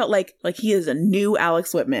talking about like he is a new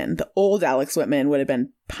Alex Whitman. The old Alex Whitman would have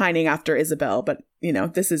been pining after Isabel, but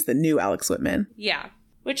this is the new Alex Whitman. Yeah.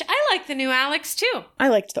 Which I like the new Alex too. I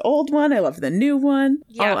liked the old one. I love the new one.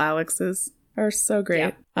 Yeah. All Alexes are so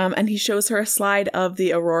great. Yeah. And he shows her a slide of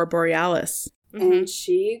the Aurora Borealis. And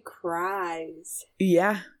she cries.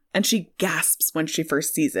 Yeah. And she gasps when she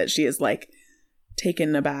first sees it. She is like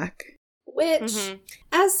taken aback. Which,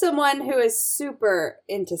 as someone who is super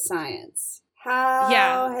into science,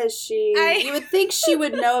 how has she... You would think she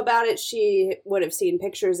would know about it. She would have seen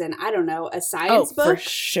pictures in, I don't know, a science book. For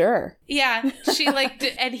sure. Yeah. She,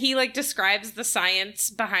 like, and he, like, describes the science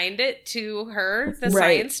behind it to her, the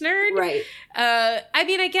science nerd. Right. I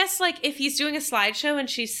mean, I guess, like, if he's doing a slideshow and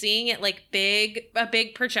she's seeing it, like, a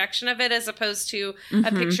big projection of it as opposed to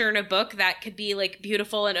a picture in a book, that could be, like,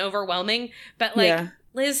 beautiful and overwhelming. But, like... Yeah.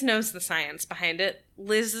 Liz knows the science behind it.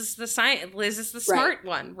 Liz is the smart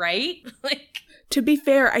one, right? Like, to be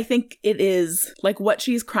fair, I think it is like what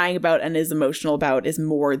she's crying about and is emotional about is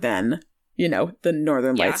more than, the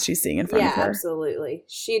northern lights she's seeing in front of her. Yeah, absolutely.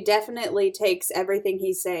 She definitely takes everything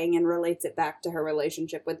he's saying and relates it back to her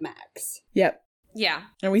relationship with Max. Yep. Yeah.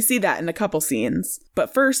 And we see that in a couple scenes.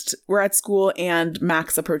 But first, we're at school and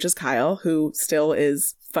Max approaches Kyle, who still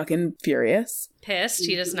is fucking furious. Pissed.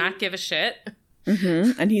 He does not give a shit.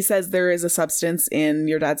 And he says there is a substance in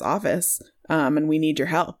your dad's office, and we need your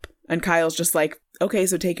help. And Kyle's just like, okay,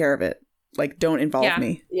 so take care of it. Like, don't involve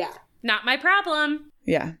me. Yeah. Not my problem.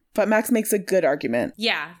 Yeah. But Max makes a good argument.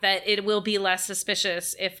 Yeah, that it will be less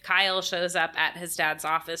suspicious if Kyle shows up at his dad's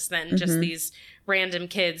office than just these random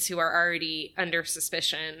kids who are already under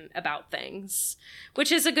suspicion about things,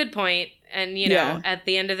 which is a good point. And, you know, at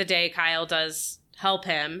the end of the day, Kyle does help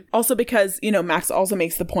him. Also because, you know, Max also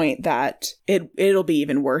makes the point that it'll be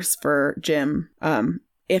even worse for Jim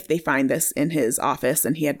if they find this in his office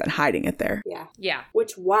and he had been hiding it there. Yeah. Yeah.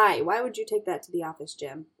 Which, why? Why would you take that to the office,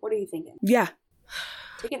 Jim? What are you thinking? Yeah.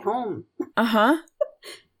 Take it home. Uh-huh.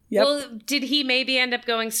 Yep. Well, did he maybe end up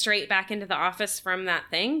going straight back into the office from that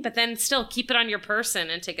thing? But then still keep it on your person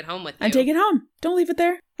and take it home with you. And take it home. Don't leave it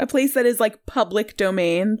there. A place that is like public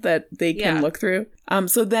domain that they can look through.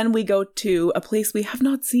 So then we go to a place we have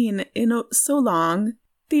not seen in so long.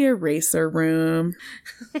 The eraser room.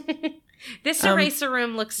 This eraser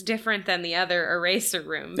room looks different than the other eraser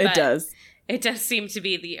room. It does. It does seem to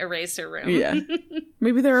be the eraser room. Yeah.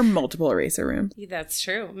 Maybe there are multiple eraser rooms. That's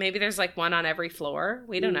true. Maybe there's like one on every floor.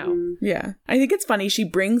 We don't know. Yeah. I think it's funny. She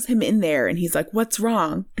brings him in there and he's like, what's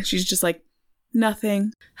wrong? And she's just like,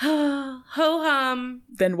 nothing. Ho-hum.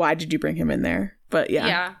 Then why did you bring him in there? But yeah.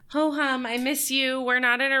 Yeah. Ho-hum, I miss you. We're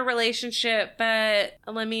not in a relationship, but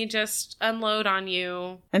let me just unload on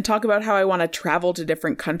you. And talk about how I want to travel to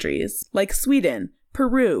different countries. Like Sweden,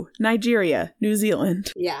 Peru, Nigeria, New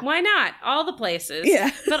Zealand. Yeah. Why not? All the places.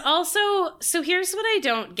 Yeah. But also, so here's what I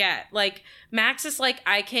don't get. Like, Max is like,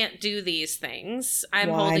 I can't do these things. I'm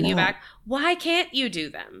Why holding you not? back. Why can't you do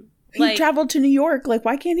them? He traveled to New York. Like,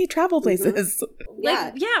 why can't he travel places?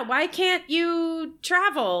 Like, yeah, why can't you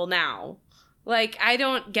travel now? Like, I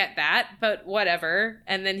don't get that, but whatever.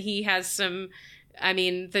 And then he has some... I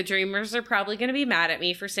mean, the Dreamers are probably going to be mad at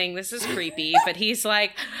me for saying this is creepy, but he's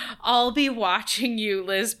like, I'll be watching you,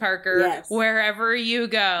 Liz Parker, wherever you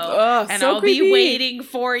go. Oh, and so I'll creepy. be waiting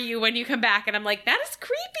for you when you come back. And I'm like, that is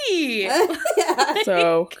creepy.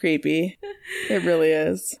 So creepy. It really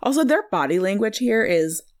is. Also, their body language here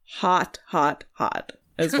is hot, hot, hot,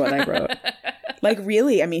 is what I wrote. Like,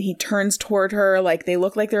 really, I mean, he turns toward her, like, they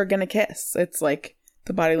look like they're going to kiss. It's like,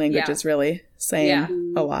 the body language is really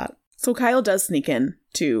saying a lot. So Kyle does sneak in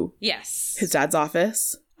to his dad's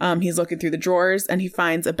office. He's looking through the drawers and he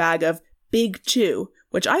finds a bag of Big Chew,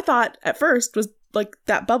 which I thought at first was like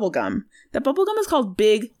that bubble gum. That bubble gum is called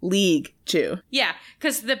Big League Chew. Yeah,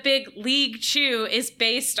 because the Big League Chew is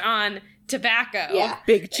based on tobacco. Yeah.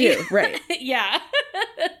 Big Chew, right. Yeah.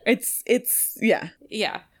 It's yeah.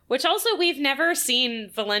 Yeah. Which also, we've never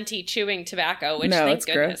seen Valenti chewing tobacco, which No, thank it's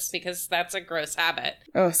goodness, gross. because that's a gross habit.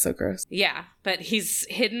 Oh, so gross. Yeah, but he's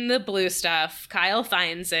hidden the blue stuff. Kyle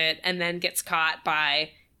finds it and then gets caught by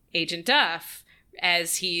Agent Duff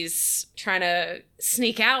as he's trying to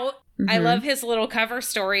sneak out. I love his little cover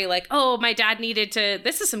story, like, oh, my dad needed to...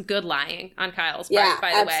 This is some good lying on Kyle's part, by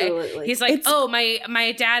the way. Absolutely. He's like,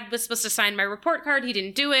 my dad was supposed to sign my report card. He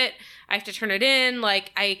didn't do it. I have to turn it in.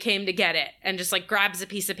 Like, I came to get it. And just, like, grabs a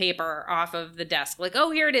piece of paper off of the desk. Like, oh,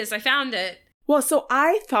 here it is. I found it. Well, so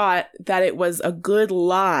I thought that it was a good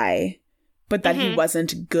lie, but that he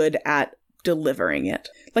wasn't good at delivering it.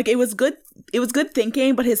 Like, it was good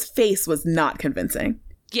thinking, but his face was not convincing.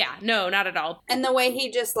 Yeah, no, not at all. And the way he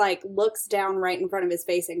just, like, looks down right in front of his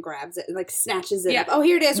face and grabs it and, like, snatches it up. Oh,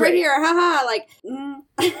 here it is, right here, haha, like,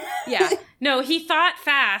 Yeah. No, he thought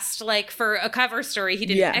fast, like, for a cover story. He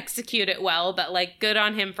didn't execute it well, but, like, good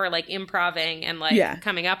on him for, like, improvising and, like,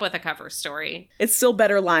 coming up with a cover story. It's still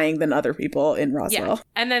better lying than other people in Roswell. Yeah.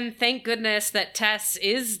 And then thank goodness that Tess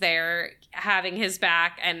is there having his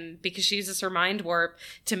back, and because she uses her mind warp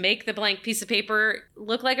to make the blank piece of paper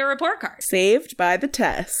look like a report card. Saved by the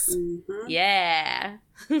Tess. Yeah.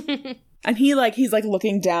 And he's like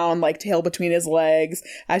looking down, like tail between his legs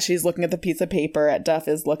as she's looking at the piece of paper. At Duff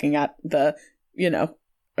is looking at the,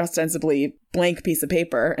 ostensibly blank piece of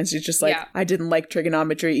paper. And she's just like, I didn't like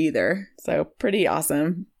trigonometry either. So pretty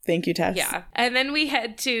awesome. Thank you, Tess. Yeah. And then we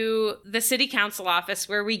head to the city council office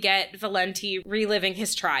where we get Valenti reliving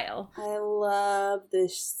his trial. I love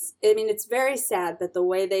this. I mean, it's very sad, but the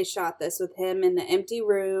way they shot this with him in the empty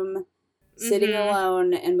room, sitting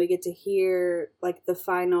alone, and we get to hear, like, the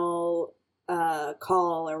final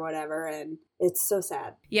call or whatever, and it's so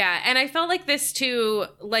sad. Yeah, and I felt like this too,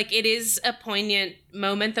 like, it is a poignant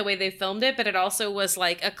moment the way they filmed it, but it also was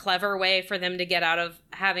like a clever way for them to get out of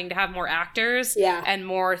having to have more actors and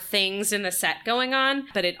more things in the set going on,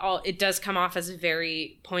 but it does come off as a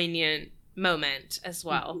very poignant moment as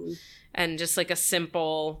well. And just like a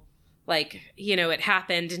simple, like, it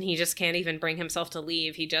happened and he just can't even bring himself to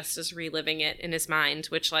leave. He just is reliving it in his mind,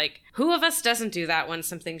 which, like, who of us doesn't do that when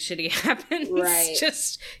something shitty happens? Right.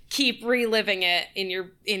 Just keep reliving it in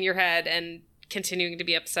your head and continuing to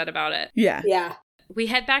be upset about it. Yeah. Yeah. we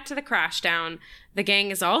head back to the crash down. The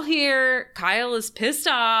gang is all here. Kyle is pissed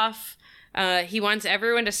off. He wants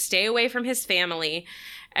everyone to stay away from his family.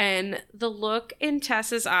 And the look in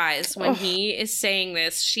Tess's eyes when he is saying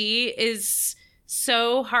this, she is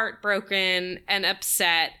so heartbroken and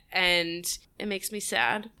upset, and it makes me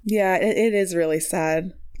sad. Yeah, it is really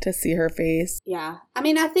sad to see her face. Yeah. I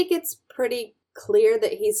mean, I think it's pretty clear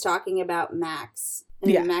that he's talking about Max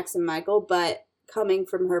and Max and Michael, but coming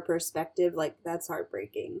from her perspective, like, that's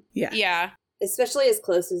heartbreaking. Yeah. Yeah. Especially as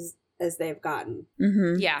close as they've gotten.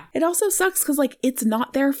 Mm-hmm. Yeah. It also sucks because, like, it's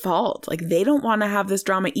not their fault. Like, they don't want to have this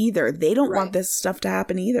drama either. They don't want this stuff to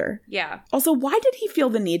happen either. Yeah. Also, why did he feel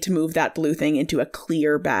the need to move that blue thing into a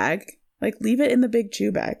clear bag? Like, leave it in the big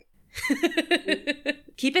chew bag.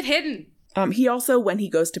 Keep it hidden. He also, when he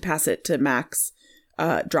goes to pass it to Max,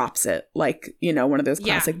 drops it, like, you know, one of those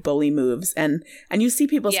classic bully moves. And you see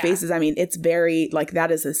people's faces. I mean, it's very, like, that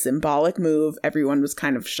is a symbolic move. Everyone was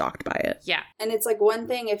kind of shocked by it. Yeah. And it's like one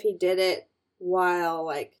thing if he did it while,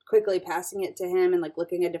 like, quickly passing it to him and, like,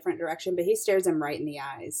 looking a different direction, but he stares him right in the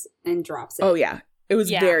eyes and drops it. Oh, yeah. It was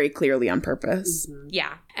very clearly on purpose. Mm-hmm.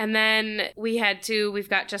 Yeah. And then we've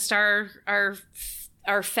got just our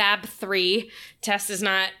Fab 3. Tess is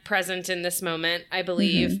not present in this moment, I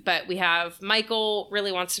believe, but we have Michael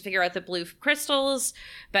really wants to figure out the blue crystals,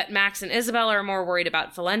 but Max and Isabel are more worried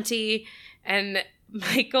about Valenti, and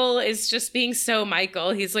Michael is just being so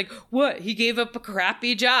Michael. He's like, what? He gave up a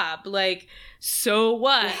crappy job. Like, so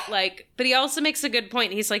what? Like, but he also makes a good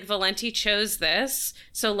point. He's like, Valenti chose this,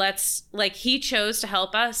 so let's, like, he chose to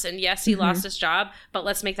help us, and yes, he lost his job, but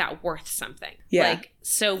let's make that worth something. Yeah. Like,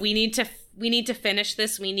 so we need to finish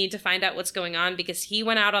this. We need to find out what's going on because he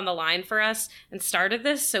went out on the line for us and started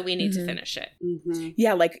this, so we need to finish it. Mm-hmm.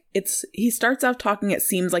 Yeah, like, he starts out talking, it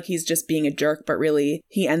seems like he's just being a jerk, but really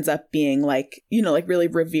he ends up being, like, you know, like, really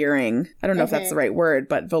revering, I don't know if that's the right word,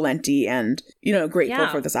 but Valenti, and, you know, grateful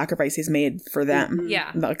for the sacrifice he's made for them.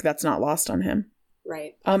 Yeah. Like, that's not lost on him.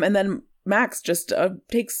 Right. And then Max just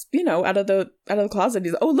takes, you know, out of the closet,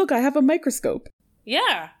 he's, oh, look, I have a microscope.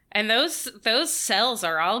 Yeah. And those cells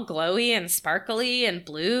are all glowy and sparkly and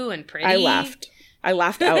blue and pretty. I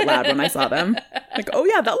laughed out loud when I saw them. Like, oh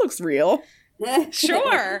yeah, that looks real.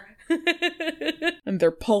 Sure. And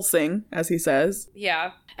they're pulsing, as he says.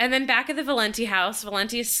 Yeah. And then back at the Valenti house,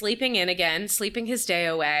 Valenti is sleeping in again, sleeping his day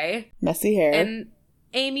away. Messy hair. And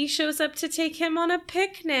Amy shows up to take him on a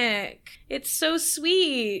picnic. It's so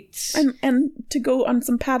sweet. And to go on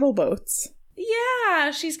some paddle boats.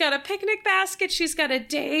 Yeah, she's got a picnic basket. She's got a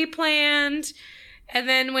day planned. And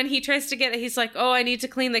then when he tries to get it, he's like, oh, I need to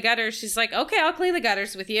clean the gutters. She's like, okay, I'll clean the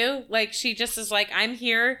gutters with you. Like, she just is like, I'm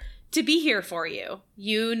here to be here for you.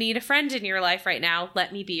 You need a friend in your life right now.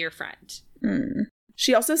 Let me be your friend.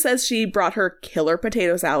 She also says she brought her killer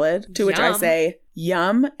potato salad, to which I say,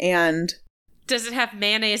 yum, and... Does it have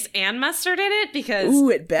mayonnaise and mustard in it? Because ooh,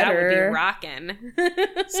 it better. That would be rockin'.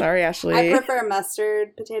 Sorry, Ashley. I prefer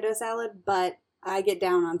mustard potato salad, but I get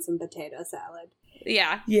down on some potato salad.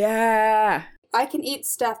 Yeah. Yeah. I can eat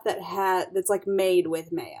stuff that's like made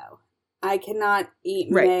with mayo. I cannot eat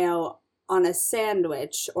mayo on a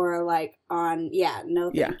sandwich or like on,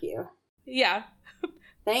 no thank you. Yeah.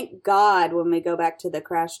 Thank God when we go back to the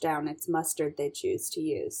crash down, it's mustard they choose to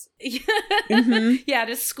use. Yeah,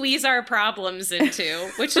 to squeeze our problems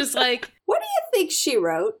into, which is like... What do you think she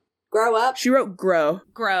wrote? Grow up? She wrote grow.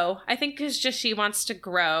 Grow. I think it's just she wants to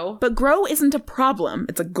grow. But grow isn't a problem.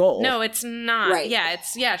 It's a goal. No, it's not. Right.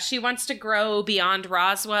 Yeah, she wants to grow beyond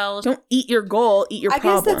Roswell. Don't eat your goal, eat your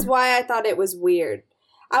problem. I guess that's why I thought it was weird.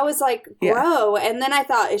 I was like, grow, and then I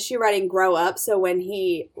thought, is she writing grow up? So when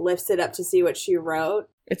he lifts it up to see what she wrote...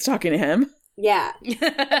 It's talking to him? Yeah.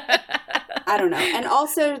 I don't know. And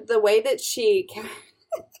also the way that she...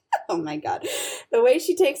 Oh my God. The way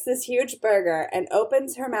she takes this huge burger and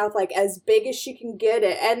opens her mouth like as big as she can get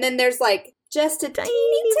it. And then there's like just a tiny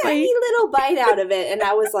little bite out of it. And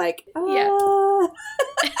I was like,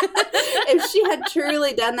 if she had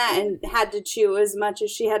truly done that and had to chew as much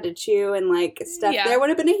as she had to chew and like stuff, there would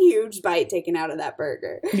have been a huge bite taken out of that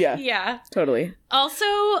burger. Yeah. Yeah. Totally. Also,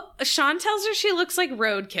 Sean tells her she looks like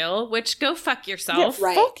roadkill, which go fuck yourself. Yeah,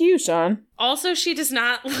 right. Fuck you, Sean. Also, she does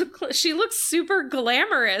not look, she looks super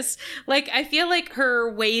glamorous. Like, I feel like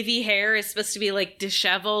her wavy hair is supposed to be like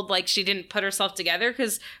disheveled, like she didn't put herself together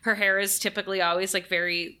because her hair is typically always like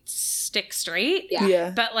very stick straight.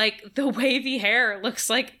 Yeah. But like the wavy hair looks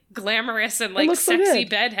like glamorous and like sexy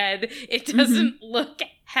bedhead. It doesn't look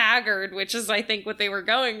haggard, which is I think what they were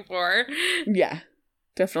going for. Yeah.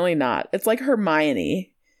 Definitely not. It's like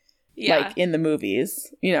Hermione. Yeah. Like in the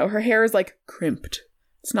movies. You know, her hair is like crimped.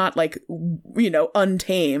 It's not like, you know,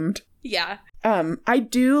 untamed. Yeah. I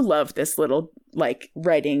do love this little, like,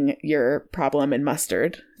 writing your problem in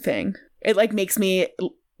mustard thing. It, like, makes me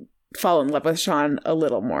fall in love with Sean a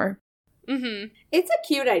little more. Mm-hmm. It's a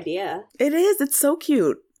cute idea. It is. It's so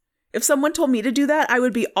cute. If someone told me to do that, I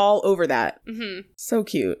would be all over that. Mm-hmm. So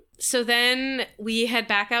cute. So then we head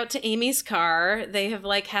back out to Amy's car. They have,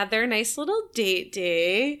 like, had their nice little date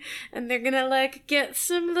day. And they're gonna, like, get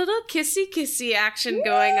some little kissy action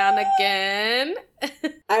going on again.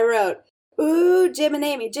 I wrote, ooh, Jim and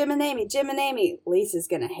Amy, Jim and Amy, Jim and Amy. Lisa's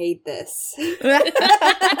gonna hate this. Because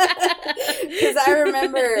I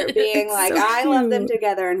remember being It's like, so I love them cute.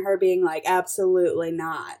 together, and her being like, absolutely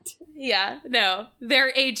not. Yeah, no.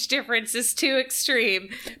 Their age difference is too extreme.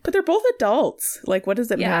 But they're both adults. Like, what does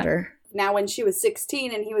it Yeah. matter? Now, when she was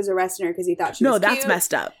 16 and he was arresting her because he thought she No, was that's cute,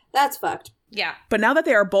 messed up. that's fucked. Yeah, But now that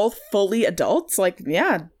they are both fully adults, like,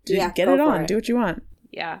 yeah, Yeah, get go it for on. it. Do what you want.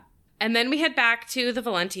 yeah. And then we head back to the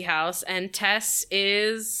Valenti house, and Tess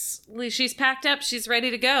she's packed up. She's ready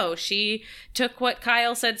to go. She took what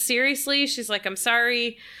Kyle said seriously. She's like, I'm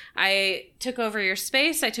sorry. I took over your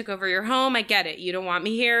space. I took over your home. I get it. You don't want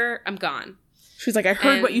me here. I'm gone. She's like, I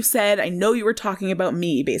heard what And- you said. I know you were talking about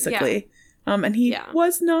me, basically. And he Yeah.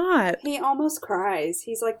 was not. He almost cries.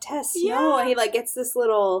 He's like, Tess, Yeah. no. And he like gets this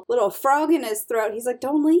little frog in his throat. He's like,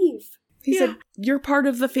 don't leave. He Yeah. said, you're part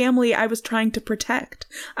of the family I was trying to protect.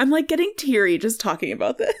 I'm like getting teary just talking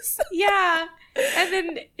about this. Yeah. And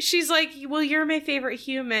then she's like, well, you're my favorite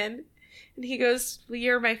human. And he goes, well,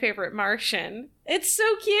 you're my favorite Martian. It's so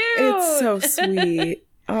cute. It's so sweet.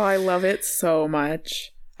 Oh, I love it so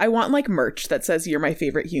much. I want like merch that says you're my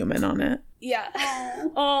favorite human on it. Yeah.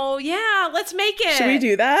 Oh, yeah. Let's make it. Should we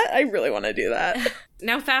do that? I really want to do that.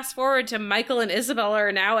 Now fast forward to Michael and Isabel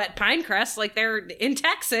are now at Pinecrest. Like, they're in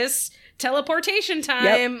Texas. Teleportation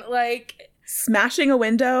time. Like, Smashing a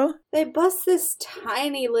window. They bust this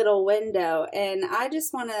tiny little window, and I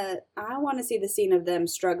want to see the scene of them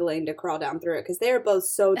struggling to crawl down through it because they are both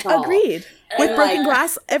so tall. Agreed. With And, broken like-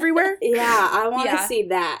 glass everywhere. Yeah, I want to Yeah. see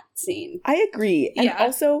that scene. I agree. And Yeah.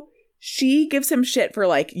 also, she gives him shit for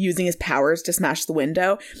like using his powers to smash the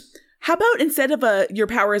window. How about instead of your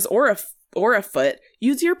powers or a foot,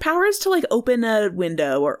 use your powers to like open a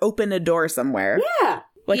window or open a door somewhere. Yeah.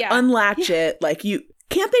 Like Yeah. unlatch it. Like you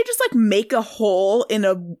can't they just like make a hole in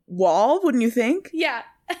a wall, wouldn't you think? yeah.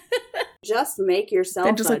 Just make yourself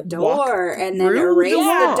Then just, a like, walk door and then through erase the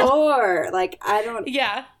wall. the door. Like, I don't.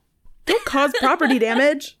 Yeah. Don't cause property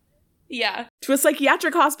damage Yeah. to a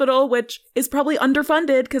psychiatric hospital, which is probably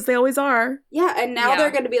underfunded because they always are. Yeah, and now Yeah.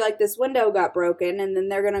 they're going to be like, this window got broken, and then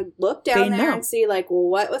they're going to look down They there know. and see, like, well,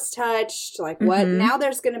 what was touched, like, what. Mhm. Now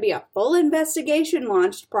there's going to be a full investigation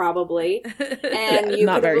launched, probably, and you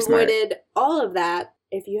Not could very have smart. avoided all of that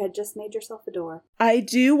if you had just made yourself a door. I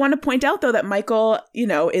do want to point out, though, that Michael,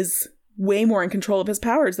 is way more in control of his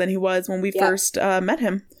powers than he was when we Yeah. first met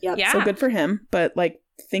him. Yep. Yeah. So good for him. But, like,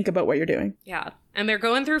 think about what you're doing. Yeah. And they're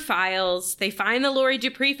going through files. They find the Lori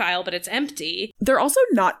Dupree file, but it's empty. They're also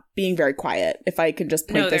not being very quiet, if I can just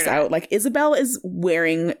point No, this they're not. out. Like, Isabel is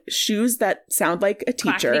wearing shoes that sound like a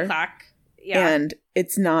teacher. Clackety-clack. Yeah. And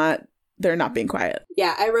they're not being quiet.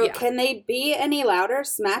 Yeah, I wrote, Yeah. can they be any louder?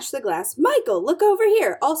 Smash the glass. Michael, look over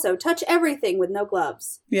here. Also, touch everything with no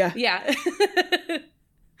gloves. Yeah. Yeah.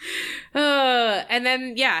 And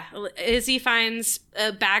then, Izzy finds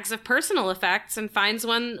bags of personal effects and finds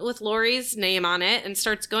one with Lori's name on it and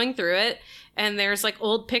starts going through it. And there's like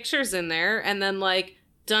old pictures in there. And then like,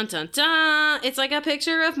 dun dun dun, it's like a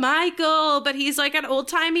picture of Michael, but he's like an old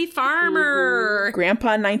timey farmer. Grandpa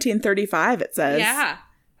 1935, it says. Yeah.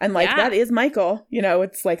 And, like, Yeah. that is Michael.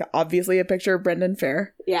 It's, like, obviously a picture of Brendan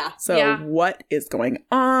Fair. Yeah, So Yeah. what is going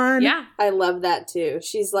on? Yeah. I love that too.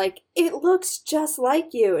 She's like, it looks just like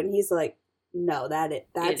you. And he's like, no,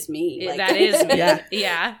 that's me. Like, That is me. Yeah.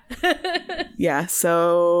 Yeah. Yeah,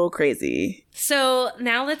 so crazy. So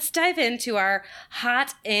now let's dive into our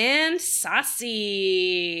hot and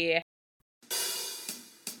saucy.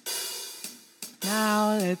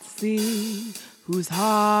 Now let's see who's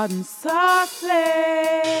hot and saucy.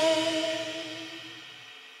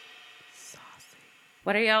 Saucy.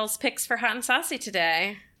 What are y'all's picks for hot and saucy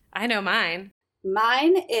today? I know mine.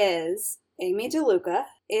 Mine is Amy DeLuca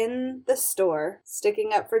in the store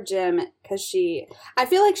sticking up for Jim because I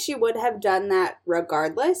feel like she would have done that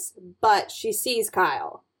regardless, but she sees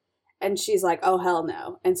Kyle and she's like, oh, hell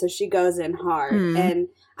no. And so she goes in hard. Hmm. And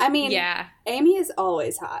I mean, Yeah. Amy is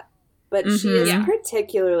always hot, but she Mhm. is Yeah.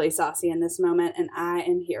 particularly saucy in this moment, and I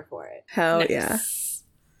am here for it. Hell Nice. yeah.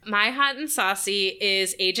 My hot and saucy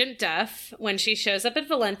is Agent Duff when she shows up at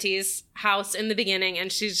Valenti's house in the beginning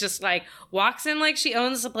and she's just like, walks in like she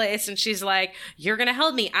owns the place and she's like, you're going to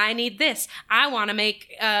help me. I need this. I want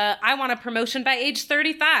a promotion by age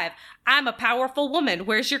 35. I'm a powerful woman.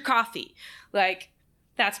 Where's your coffee? Like,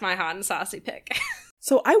 that's my hot and saucy pick.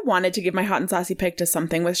 So I wanted to give my hot and saucy pick to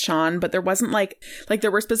something with Sean, but there wasn't like there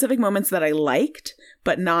were specific moments that I liked,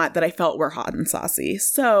 but not that I felt were hot and saucy.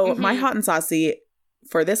 So my hot and saucy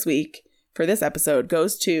for this week, for this episode,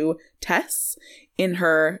 goes to Tess in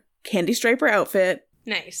her Candy Striper outfit.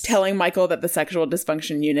 Nice. Telling Michael that the sexual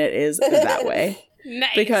dysfunction unit is that way.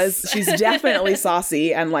 Nice. Because she's definitely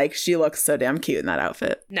saucy and like she looks so damn cute in that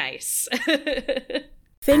outfit. Nice.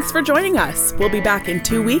 Thanks for joining us. We'll be back in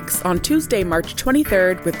 2 weeks on Tuesday, March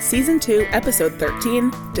 23rd with Season 2, Episode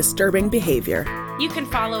 13, Disturbing Behavior. You can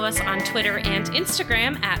follow us on Twitter and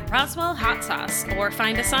Instagram at Roswell Hot Sauce, or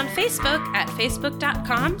find us on Facebook at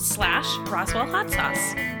facebook.com/Roswell Hot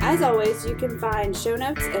Sauce. As always, you can find show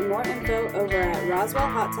notes and more info over at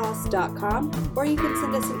roswellhotsauce.com, or you can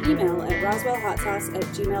send us an email at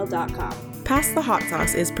roswellhotsauce@gmail.com. Pass the Hot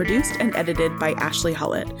Sauce is produced and edited by Ashley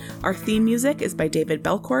Hullett. Our theme music is by David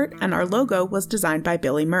Belcourt, and our logo was designed by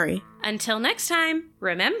Billy Murray. Until next time,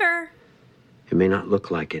 remember... It may not look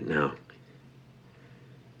like it now,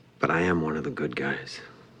 but I am one of the good guys.